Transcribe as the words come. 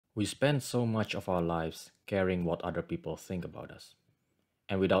We spend so much of our lives caring what other people think about us.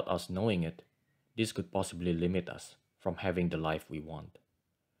 And without us knowing it, this could possibly limit us from having the life we want.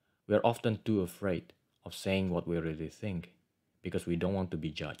 We are often too afraid of saying what we really think because we don't want to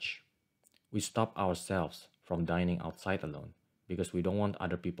be judged. We stop ourselves from dining outside alone because we don't want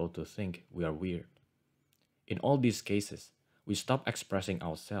other people to think we are weird. In all these cases, we stop expressing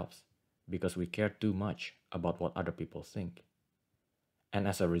ourselves because we care too much about what other people think. And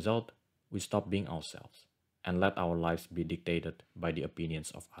as a result, we stop being ourselves and let our lives be dictated by the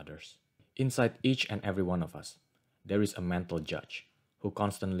opinions of others. Inside each and every one of us, there is a mental judge who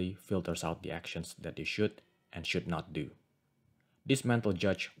constantly filters out the actions that they should and should not do. This mental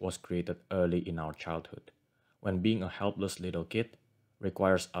judge was created early in our childhood, when being a helpless little kid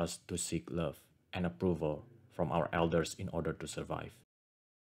requires us to seek love and approval from our elders in order to survive.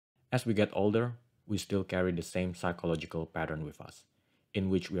 As we get older, we still carry the same psychological pattern with us, in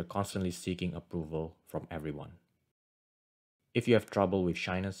which we are constantly seeking approval from everyone. If you have trouble with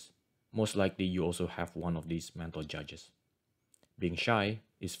shyness, most likely you also have one of these mental judges. Being shy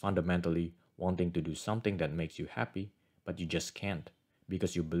is fundamentally wanting to do something that makes you happy, but you just can't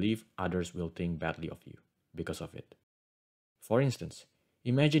because you believe others will think badly of you because of it. For instance,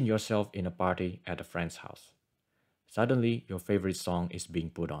 imagine yourself in a party at a friend's house. Suddenly, your favorite song is being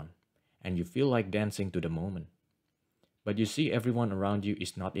put on, and you feel like dancing to the moment. But you see everyone around you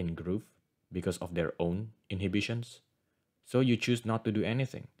is not in groove because of their own inhibitions. So you choose not to do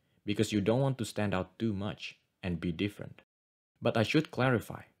anything because you don't want to stand out too much and be different. But I should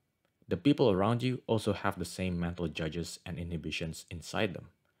clarify, the people around you also have the same mental judges and inhibitions inside them.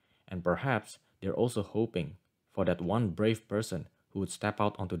 And perhaps they're also hoping for that one brave person who would step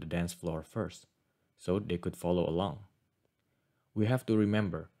out onto the dance floor first, so they could follow along. We have to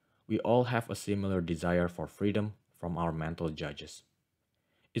remember, we all have a similar desire for freedom from our mental judges.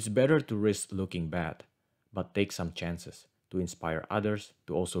 It's better to risk looking bad, but take some chances to inspire others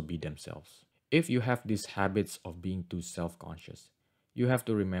to also be themselves. If you have these habits of being too self conscious, you have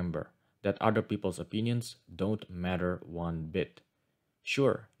to remember that other people's opinions don't matter one bit.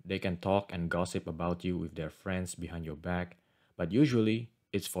 Sure, they can talk and gossip about you with their friends behind your back, but usually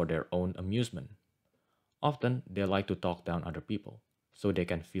it's for their own amusement. Often they like to talk down other people so they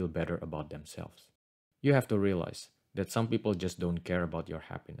can feel better about themselves. You have to realize that some people just don't care about your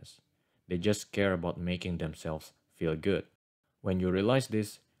happiness. They just care about making themselves feel good. When you realize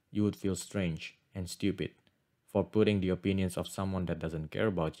this, you would feel strange and stupid for putting the opinions of someone that doesn't care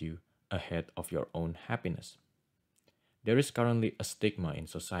about you ahead of your own happiness. There is currently a stigma in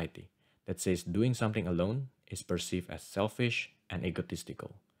society that says doing something alone is perceived as selfish and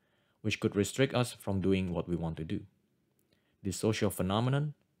egotistical, which could restrict us from doing what we want to do. This social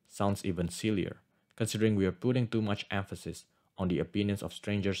phenomenon sounds even sillier, considering we are putting too much emphasis on the opinions of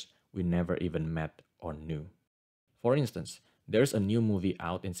strangers we never even met or knew. For instance, there's a new movie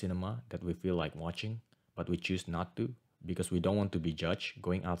out in cinema that we feel like watching, but we choose not to because we don't want to be judged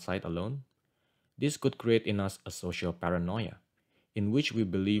going outside alone. This could create in us a social paranoia, in which we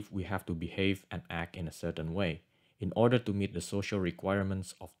believe we have to behave and act in a certain way in order to meet the social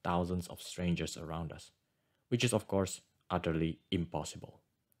requirements of thousands of strangers around us, which is, of course, utterly impossible.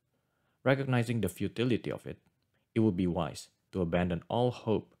 Recognizing the futility of it, it would be wise to abandon all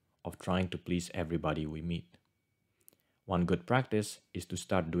hope of trying to please everybody we meet. One good practice is to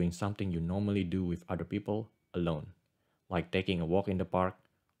start doing something you normally do with other people alone, like taking a walk in the park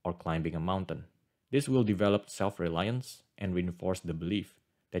or climbing a mountain. This will develop self reliance and reinforce the belief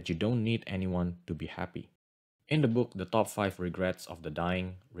that you don't need anyone to be happy. In the book The Top 5 Regrets of the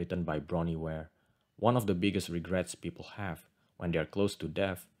Dying, written by Bronnie Ware, one of the biggest regrets people have when they are close to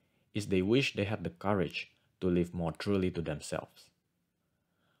death is they wish they had the courage to live more truly to themselves.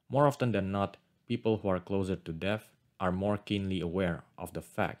 More often than not, people who are closer to death are more keenly aware of the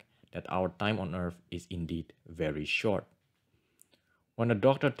fact that our time on earth is indeed very short. When a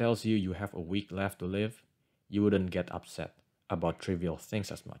doctor tells you you have a week left to live, you wouldn't get upset about trivial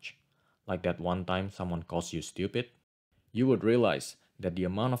things as much, like that one time someone calls you stupid. You would realize that the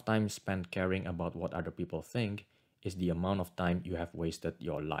amount of time spent caring about what other people think is the amount of time you have wasted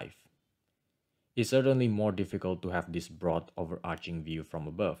your life. It's certainly more difficult to have this broad, overarching view from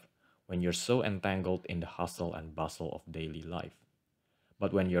above when you're so entangled in the hustle and bustle of daily life.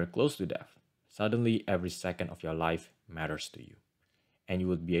 But when you're close to death, suddenly every second of your life matters to you, and you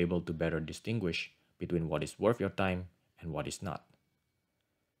would be able to better distinguish between what is worth your time and what is not.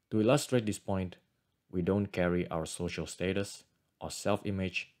 To illustrate this point, we don't carry our social status or self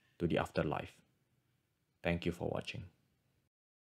image to the afterlife. Thank you for watching.